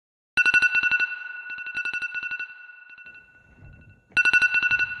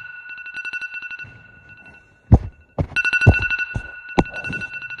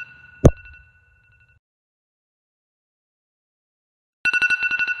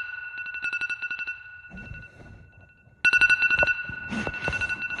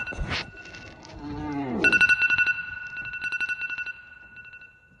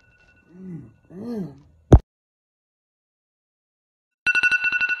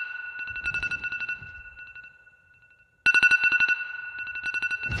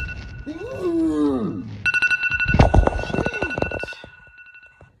Oh,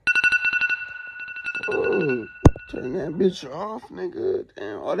 turn that bitch off, nigga.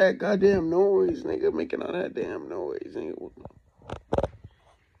 Damn, all that goddamn noise, nigga. Making all that damn noise, nigga.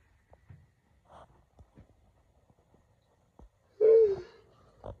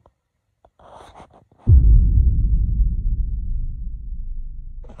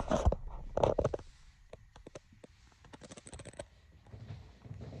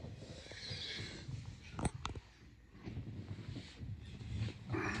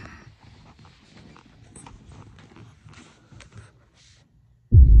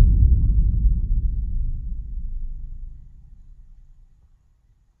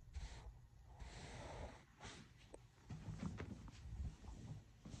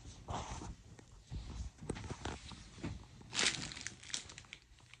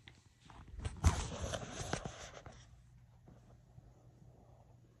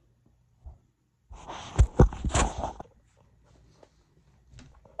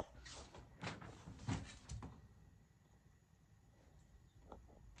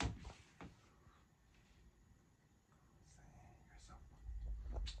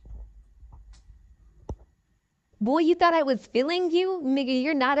 Boy, you thought I was feeling you? Nigga,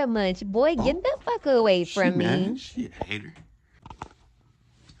 you're not a munch. Boy, get the fuck away from me. Mad? She a hater.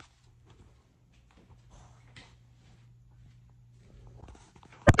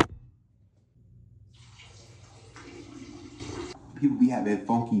 People be having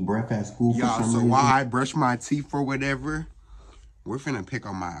funky breath at school for some reason. So while I brush my teeth or whatever, we're finna pick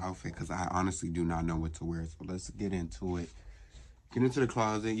on my outfit because I honestly do not know what to wear. So let's get into it. Get into the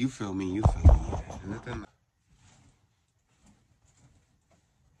closet. You feel me? You feel me? Nothing.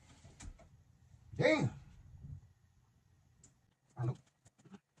 Damn. I know.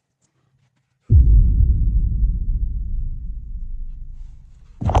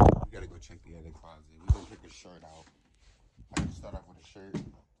 We gotta go check the other closet. We're gonna pick a shirt out. I can start off with a shirt.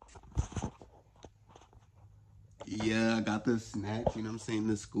 Yeah, I got the snacks, you know what I'm saying?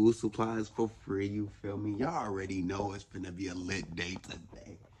 The school supplies for free, you feel me? Y'all already know it's gonna be a lit day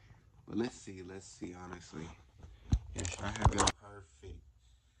today. But let's see, honestly. Yeah, should I have y'all perfect?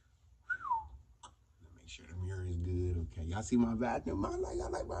 Make sure the mirror is good, okay? Y'all see my bathroom? I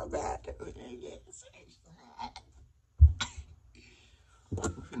like my bathroom. Yes.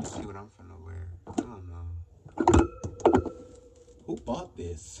 I'm finna see what I'm finna wear. I don't know. Who bought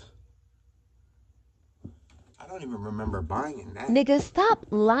this? I don't even remember buying that. Nigga, stop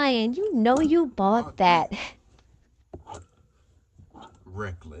lying. You know you bought that.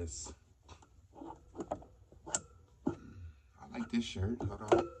 Reckless. I like this shirt. Hold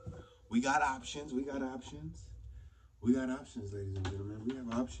on. We got options. We got options. We got options, ladies and gentlemen. We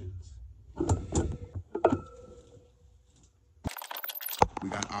have options. We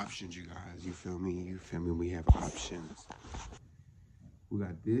got options, you guys. You feel me? You feel me? We have options. We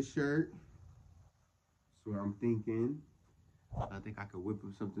got this shirt. That's what I'm thinking. I think I could whip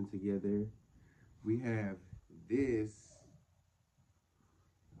up something together. We have this.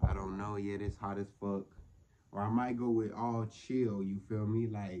 I don't know yet. It's hot as fuck. Or I might go with all chill. You feel me?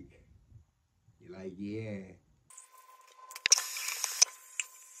 Like yeah.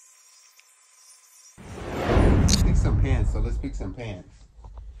 Let's pick some pants. So let's pick some pants.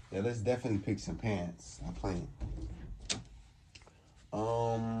 Yeah, let's definitely pick some pants. I'm playing.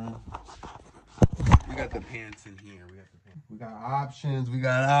 We got the pants in here. We got options. We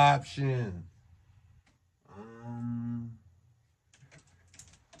got options.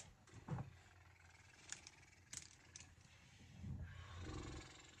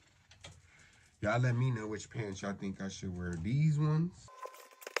 Y'all let me know which pants y'all think I should wear. These ones.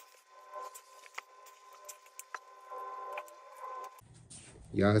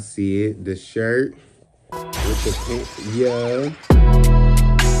 Y'all see it? The shirt with the pants. Yeah.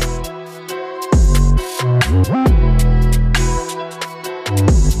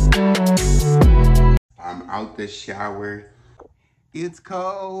 I'm out the shower. It's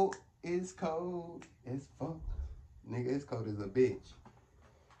cold. It's cold. It's fuck. Nigga, it's cold as a bitch.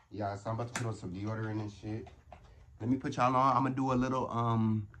 Yeah, so I'm about to put on some deodorant and shit. Let me put y'all on. I'm gonna do a little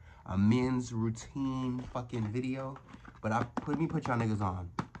a men's routine fucking video. But let me put y'all niggas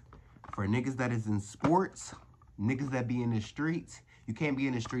on. For niggas that is in sports, niggas that be in the streets, you can't be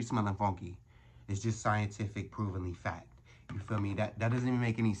in the streets smelling funky. It's just scientific, provenly fact. You feel me? That doesn't even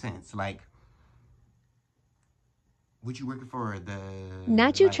make any sense. Like, what you working for?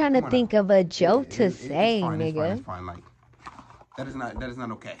 Not you like, trying to think of a joke to say, it's fine, nigga. It's fine. Like, that is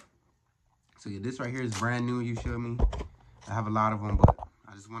not okay. So yeah, this right here is brand new. You feel me? I have a lot of them, but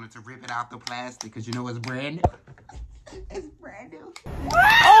I just wanted to rip it out the plastic because you know it's brand new. It's brand new.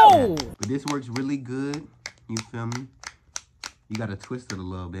 Oh! But this works really good. You feel me? You gotta twist it a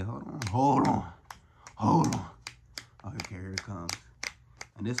little bit. Hold on. Okay, here it comes.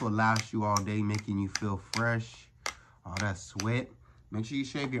 And this will last you all day, making you feel fresh. All that sweat. Make sure you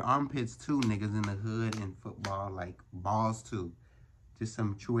shave your armpits too, niggas in the hood and football, like balls too. Just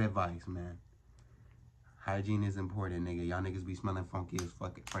some true advice, man. Hygiene is important, nigga. Y'all niggas be smelling funky as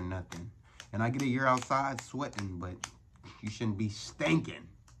fuck for nothing. And I get it, you're outside sweating, but you shouldn't be stinking.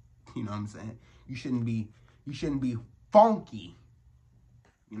 You know what I'm saying? You shouldn't be funky.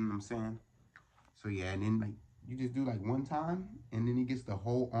 You know what I'm saying? So yeah, and then like you just do like one time, and then he gets the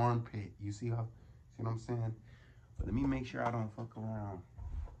whole armpit. You see what I'm saying? But let me make sure I don't fuck around.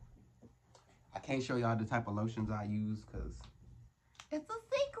 I can't show y'all the type of lotions I use because it's a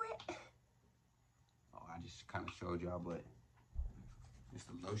secret. Oh, I just kind of showed y'all, but it's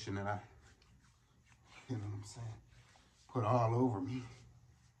the lotion that you know what I'm saying, put all over me.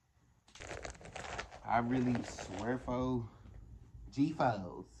 I really swear, foes.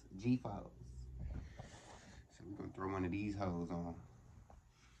 G-foes. So we're gonna throw one of these hoes on.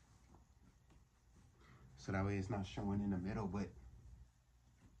 So that way it's not showing in the middle, but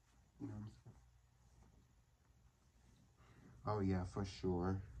you know what I'm saying? Oh yeah, for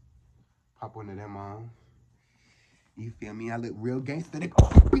sure. Pop one of them on. You feel me? I look real gangster.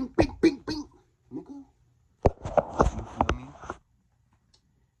 Bing, bing, bing, bing. Nigga. You feel me?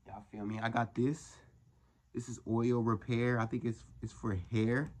 Y'all feel me? I got this. This is oil repair. I think it's for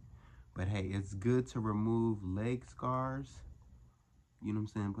hair. But hey, it's good to remove leg scars. You know what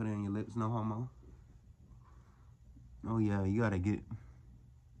I'm saying? Put it on your lips, no homo. Oh yeah, you gotta get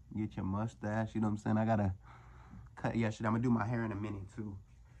your mustache. You know what I'm saying? I gotta cut. Yeah, shit. I'm gonna do my hair in a minute too.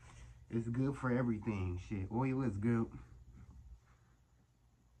 It's good for everything. Shit, oil is good.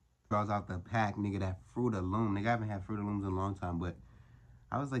 Draws out the pack, nigga. That Fruit of Loom, nigga. I haven't had Fruit of Looms in a long time, but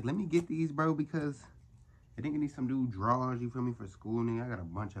I was like, let me get these, bro, because I think I need some new drawers. You feel me, for school, nigga. I got a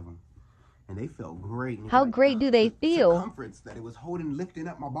bunch of them, and they felt great. Nigga. How like, great do they feel? Circumference that it was holding, lifting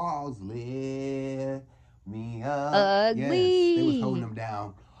up my balls. Lift me up. Ugly. Yes, they was holding them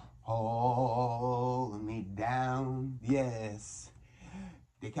down. Hold me down. Yes.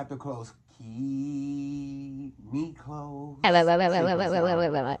 They kept it close. Keep me close.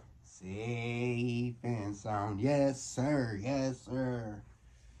 Safe and sound. Yes, sir. Yes, sir.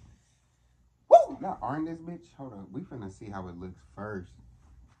 Woo! Not iron this bitch. Hold up. We finna see how it looks first.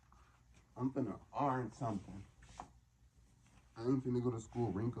 I'm finna iron something. I ain't finna go to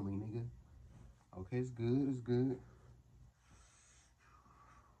school wrinkly, nigga. Okay, it's good. It's good.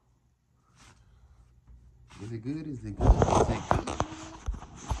 Is it good? Is it good? Is it good?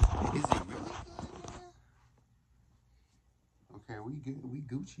 Is it really good? Okay, we good. We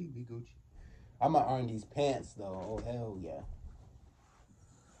Gucci. We Gucci. I'm gonna iron these pants though. Oh hell yeah.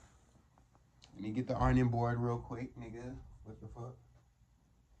 Let me get the ironing board real quick, nigga. What the fuck?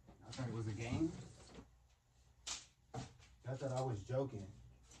 I thought it was a game. I thought I was joking.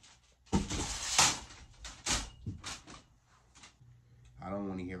 I don't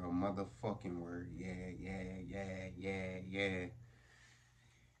want to hear a motherfucking word. Yeah.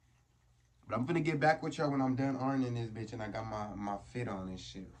 But I'm finna get back with y'all when I'm done ironing this bitch and I got my fit on and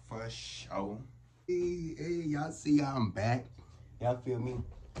shit. For sure. Hey, y'all see how I'm back? Y'all feel me?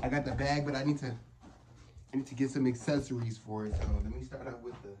 I got the bag, but I need to get some accessories for it. So let me start out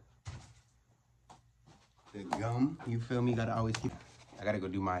with the gum. You feel me? I gotta go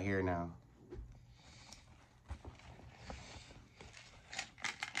do my hair now.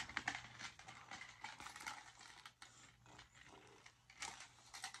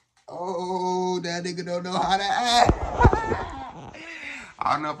 Oh, that nigga don't know how to act.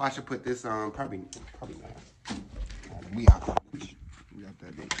 I don't know if I should put this on. Probably not. We out that bitch. We out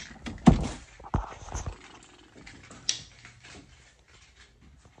that bitch.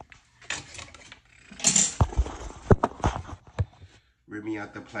 Rip me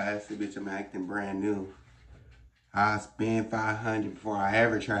out the plastic, bitch. I'm acting brand new. I spend 500 before I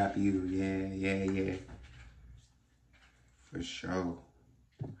ever trap you. Yeah. For sure.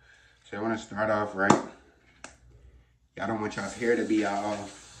 So I want to start off right. Y'all don't want y'all's hair to be all.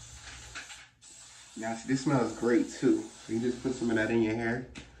 Now, see, this smells great too. So you just put some of that in your hair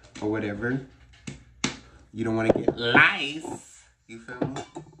or whatever. You don't want to get lice. You feel me?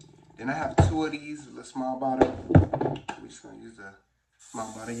 Then I have 2 of these with a small bottle. We're just going to use the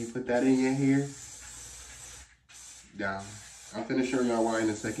small bottle. You put that in your hair. Down. I'm finna show y'all why in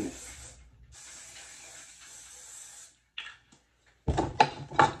a second.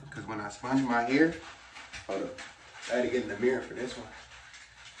 Because when I sponge my hair, hold up. I had to get in the mirror for this one.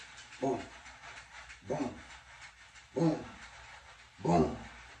 Boom. Boom. Boom.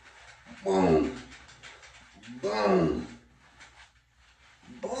 Boom. Boom.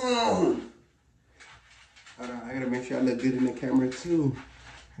 Boom. Hold on, I gotta make sure I look good in the camera too.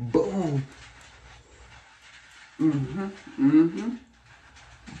 Boom. Mm-hmm. Mm-hmm.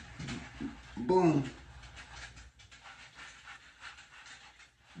 Boom.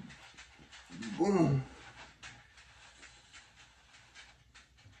 Boom.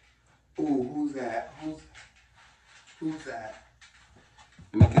 Ooh, who's that? Who's that?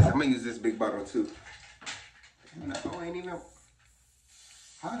 I'm gonna use this big bottle too. No, ain't even.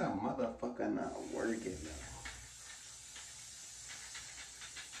 How the motherfucker not working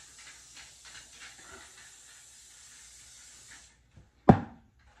now?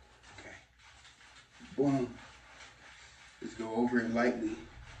 Okay. Boom. Just go over it lightly.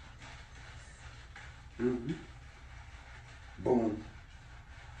 Mm-hmm. Boom.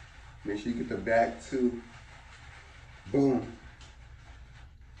 Make sure you get the back too. Boom.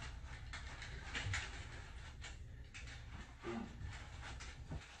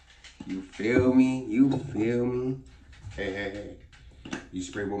 You feel me? You feel me? Hey, hey, hey. You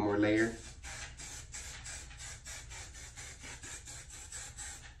spray one more layer.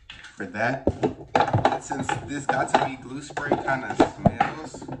 For that, since this got to be glue spray kind of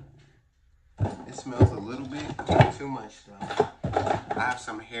smells, it smells a little bit, not too much though. I have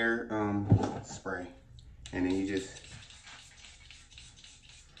some hair spray, and then you just,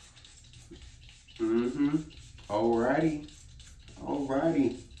 alrighty,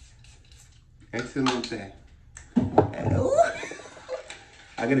 alrighty, excellent.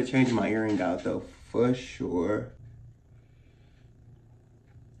 I gotta change my earring out though, for sure.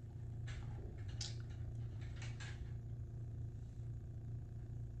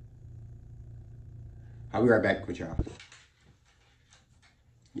 I'll be right back with y'all.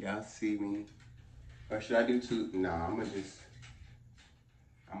 Y'all see me? Or should I do two? Nah, I'm gonna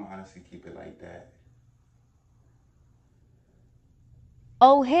honestly keep it like that.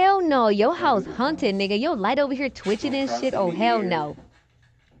 Oh, hell no. Your house haunted, nigga. Your light over here twitching and shit. Oh, hell no.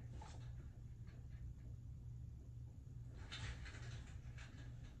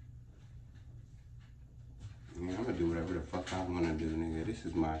 Yeah, I'm gonna do whatever the fuck I wanna do, nigga. This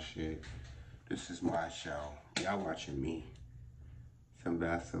is my shit. This is my show. Y'all watching me. Some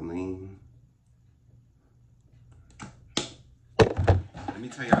Vaseline. Let me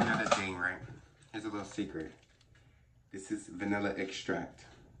tell y'all another thing, right? Here's a little secret. This is vanilla extract.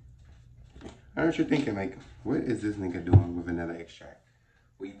 I know what you're thinking, like, what is this nigga doing with vanilla extract?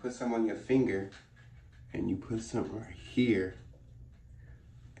 Well, you put some on your finger, and you put some right here,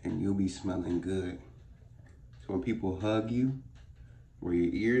 and you'll be smelling good. So when people hug you, where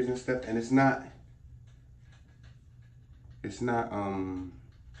your ears and stuff, and it's not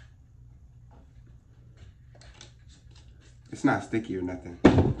sticky or nothing.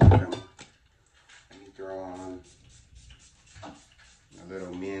 Let me throw on a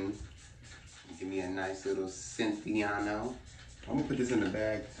little mint. Give me a nice little Cynthiano. I'm gonna put this in the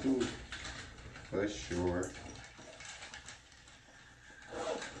bag too, for sure.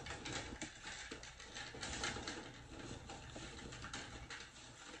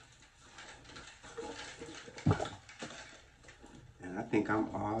 And I think I'm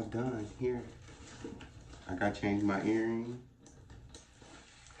all done here. I gotta change my earring.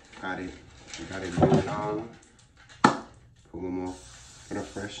 Got it glued on. Put one more for the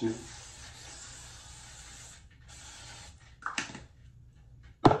freshness.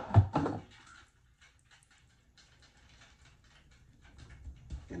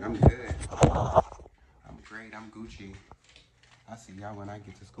 And I'm good. I'm great, I'm Gucci. I'll see y'all when I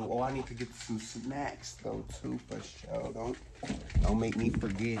get to school. Oh, I need to get some snacks though too, for sure. Don't make me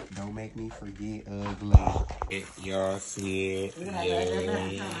forget. Don't make me forget ugly. If y'all see it, yeah.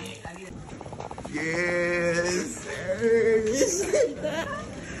 Yes, sir. This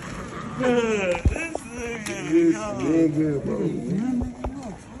nigga, bro.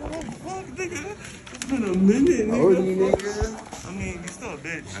 It's been a minute, nigga. Old nigga. I mean, you're still a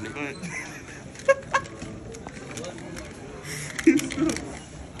bitch, but...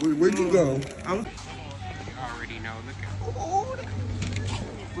 Where'd you go? You already know. Look at.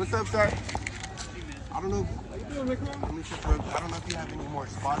 What's up, sir? I don't know. I don't know if you have any more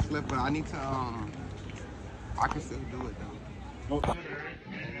spots left, but I need to. I can still do it though.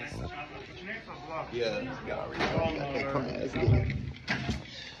 Yeah.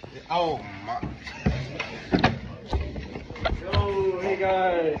 Oh my. Yo, hey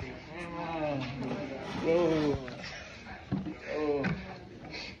guys. Yo. Oh.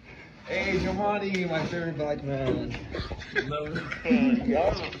 Hey, Giovanni, my favorite black man. Y'all,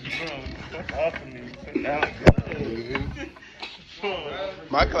 that's awesome. Sit down.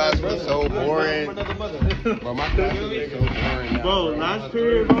 My class was so boring. Bro, my class was so boring. Now, Bro, last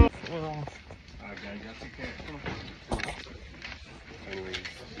period, bro. Anyways,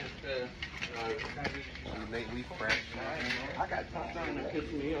 we fresh. I got time. Trying to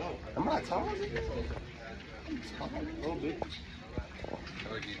piss me off. Am I tall? Oh, bitch.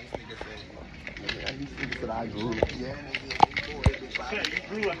 Yeah, these niggas that I grew. Yeah, Shit, you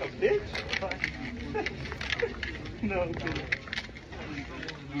grew like a bitch? No, dude.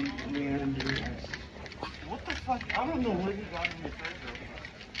 What the fuck? I don't know where you got in your face,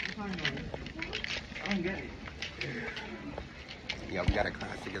 I don't get it. Yeah, we got a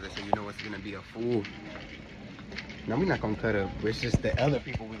class together, so you know what's gonna be a fool. No, we're not gonna cut up. It's just the other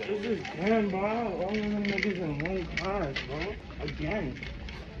people we got. This is damn, bro. All of them niggas in one class, bro. Again.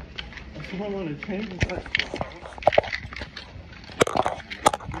 That's what I want to change. It's like,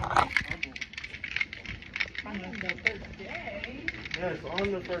 yes,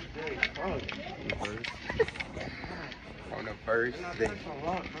 on the first day. Fuck. On the first day. That's a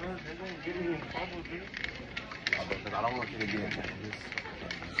lot, bro. They're gonna get me in trouble, dude. Because I don't want you to get in trouble.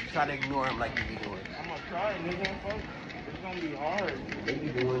 Just try to ignore him like you be doing. I'm gonna try, nigga. Fuck. It's gonna be hard. They be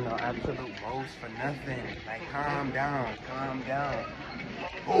doing the absolute roast for nothing. Like, calm down, calm down.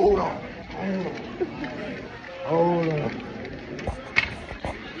 Hold on, hold on. Hold on.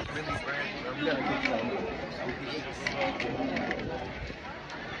 Really, Brad, we gotta get some beats.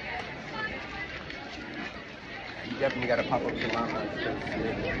 You definitely gotta pop up your line.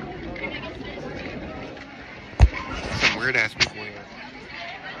 Some weird ass people here.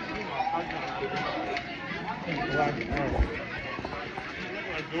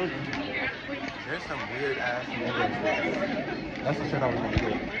 There's some weird ass niggas. That's the shit I was gonna get.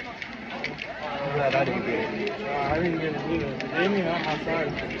 I'm glad I didn't get it. I didn't get it either. They didn't even have my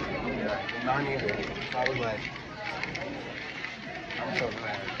size. Yeah, not either. I was like, I'm so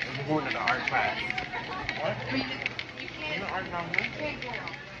glad. We're going to the art class. What? In the art now, man?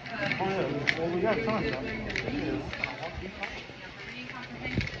 Oh, yeah. Well, we got time, though.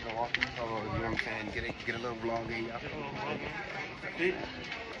 So, you know what I'm saying? Get a little vlog in, y'all.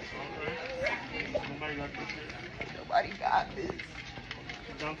 Nobody got this shit. Nobody got this.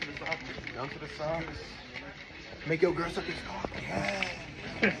 Down to the side. Down to the socks. Make your girl suck his cock. Yeah.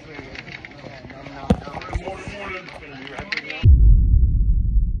 More than. Gonna be right there now.